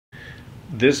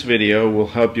This video will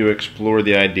help you explore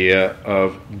the idea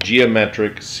of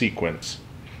geometric sequence.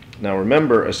 Now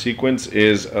remember, a sequence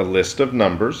is a list of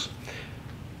numbers,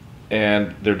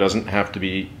 and there doesn't have to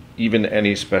be even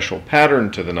any special pattern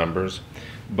to the numbers,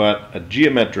 but a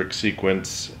geometric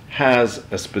sequence has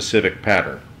a specific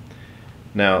pattern.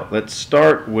 Now let's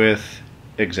start with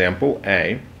example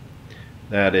A.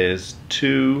 That is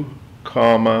 2,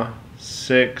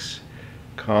 6,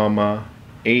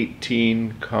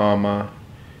 18,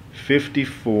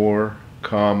 54,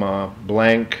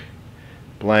 blank,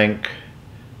 blank,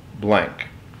 blank.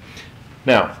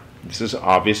 Now, this is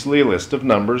obviously a list of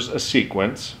numbers, a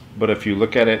sequence, but if you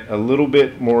look at it a little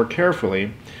bit more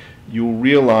carefully, you'll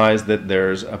realize that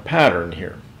there's a pattern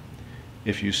here.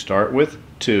 If you start with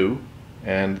 2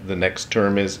 and the next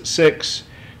term is 6,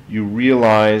 you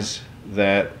realize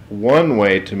that one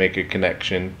way to make a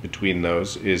connection between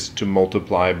those is to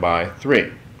multiply by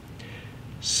 3.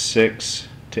 6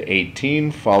 to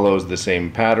 18 follows the same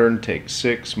pattern. Take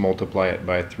 6, multiply it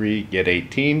by 3, get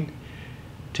 18.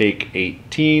 Take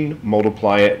 18,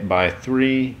 multiply it by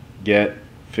 3, get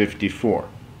 54.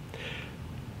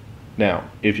 Now,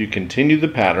 if you continue the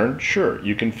pattern, sure,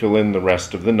 you can fill in the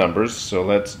rest of the numbers, so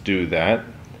let's do that.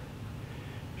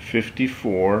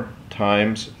 54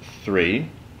 times 3.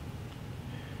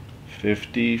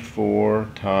 54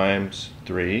 times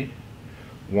 3,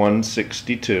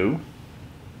 162.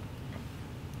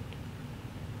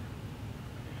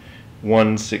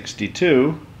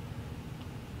 162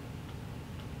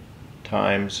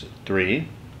 times 3,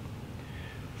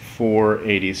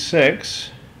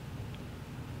 486,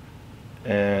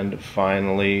 and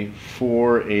finally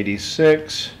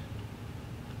 486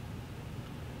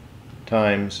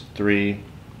 times 3,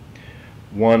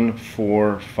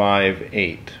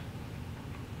 1458.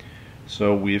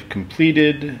 So we've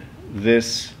completed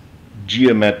this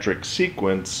geometric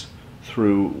sequence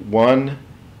through 1,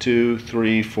 2,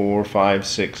 3, 4, 5,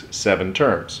 6, 7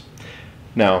 terms.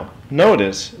 Now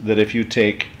notice that if you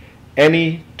take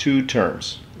any two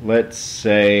terms, let's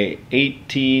say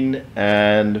 18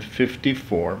 and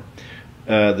 54,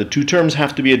 the two terms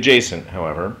have to be adjacent,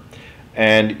 however,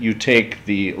 and you take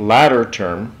the latter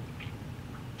term,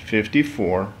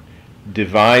 54,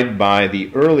 divide by the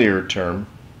earlier term,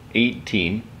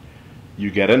 18,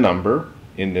 you get a number,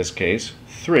 in this case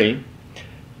 3,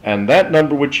 and that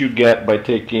number which you get by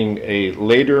taking a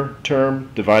later term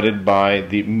divided by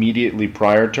the immediately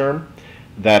prior term,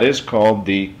 that is called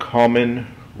the common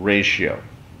ratio.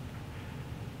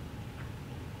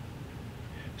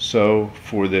 So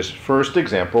for this first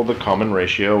example, the common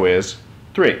ratio is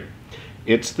 3.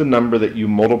 It's the number that you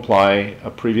multiply a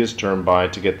previous term by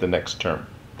to get the next term.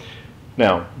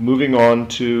 Now, moving on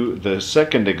to the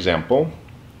second example,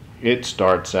 it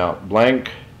starts out blank,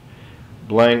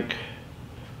 blank,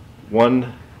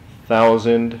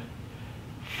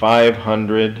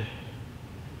 1,500,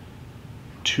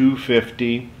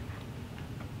 250,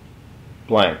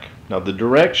 blank. Now the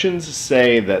directions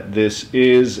say that this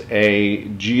is a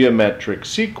geometric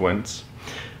sequence,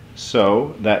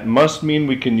 so that must mean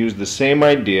we can use the same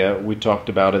idea we talked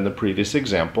about in the previous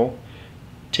example.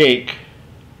 Take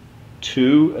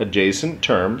two adjacent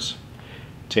terms,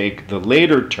 take the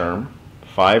later term,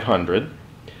 500,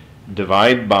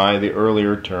 divide by the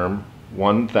earlier term,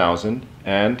 1,000,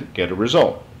 and get a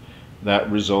result. That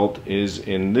result is,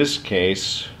 in this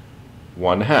case,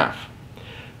 1/2.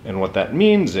 And what that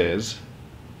means is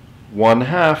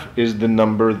 1/2 is the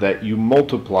number that you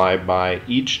multiply by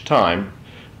each time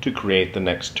to create the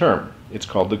next term. It's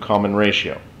called the common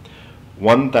ratio.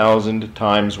 1,000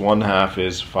 times 1/2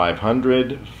 is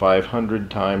 500. 500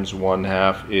 times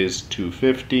 1/2 is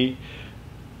 250.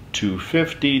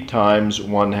 250 times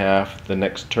 1/2, the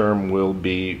next term will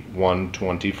be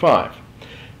 125.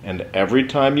 And every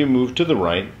time you move to the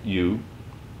right, you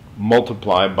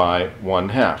multiply by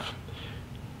 1/2.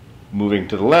 Moving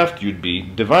to the left, you'd be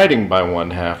dividing by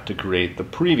 1/2 to create the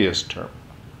previous term.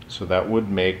 So that would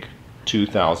make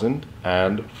 2,000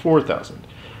 and 4,000.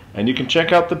 And you can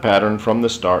check out the pattern from the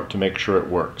start to make sure it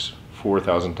works.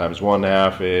 4,000 times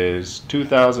 1/2 is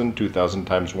 2,000, 2,000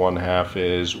 times 1/2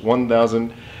 is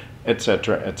 1,000,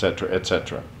 etc., etc.,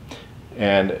 etc.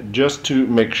 And just to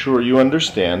make sure you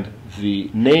understand,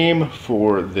 the name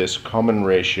for this common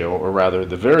ratio, or rather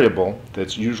the variable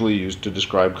that's usually used to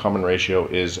describe common ratio,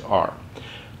 is r.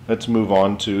 Let's move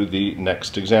on to the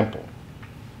next example.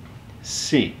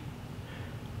 C.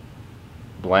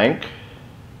 Blank,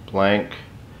 blank,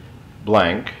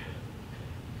 blank,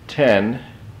 10,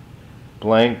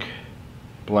 blank,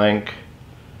 blank,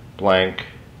 blank,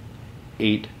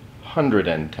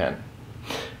 810.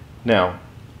 Now,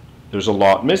 there's a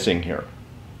lot missing here.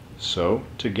 So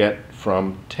to get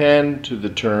from 10 to the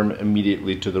term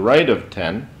immediately to the right of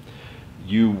 10,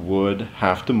 you would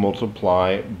have to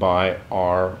multiply by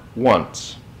r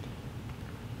once.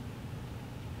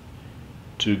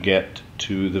 To get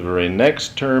to the very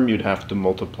next term, you'd have to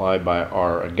multiply by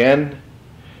r again.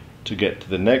 To get to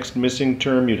the next missing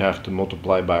term, you'd have to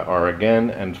multiply by r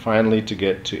again. And finally, to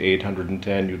get to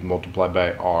 810, you'd multiply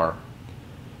by r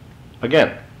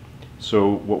again. So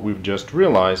what we've just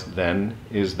realized then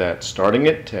is that starting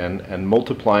at 10 and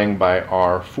multiplying by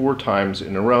r 4 times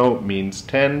in a row means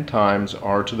 10 times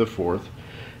r to the 4th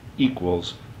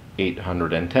equals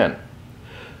 810.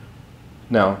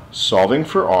 Now, solving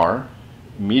for r,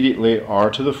 immediately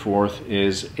r to the 4th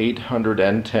is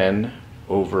 810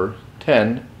 over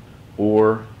 10,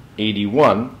 or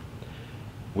 81,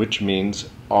 which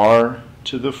means r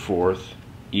to the 4th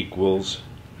equals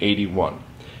 81.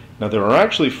 Now there are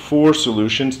actually 4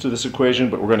 solutions to this equation,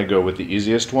 but we're going to go with the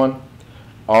easiest one.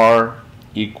 R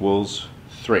equals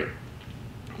 3.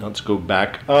 Now let's go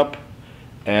back up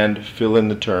and fill in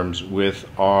the terms with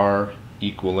r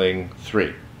equaling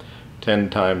 3. 10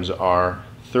 times r,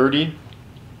 30.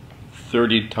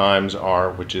 30 times r,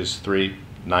 which is 3,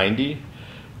 90.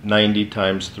 90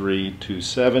 times 3,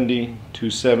 270.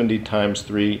 270 times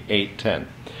 3, 810.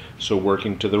 So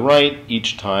working to the right,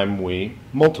 each time we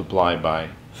multiply by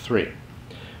 3.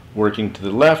 Working to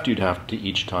the left, you'd have to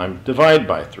each time divide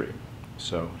by 3.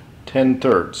 So 10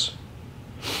 thirds,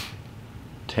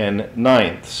 10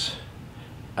 ninths,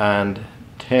 and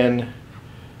 10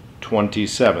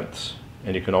 27ths.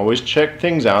 And you can always check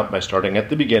things out by starting at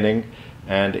the beginning,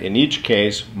 and in each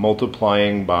case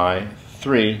multiplying by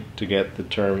 3 to get the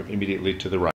term immediately to the right.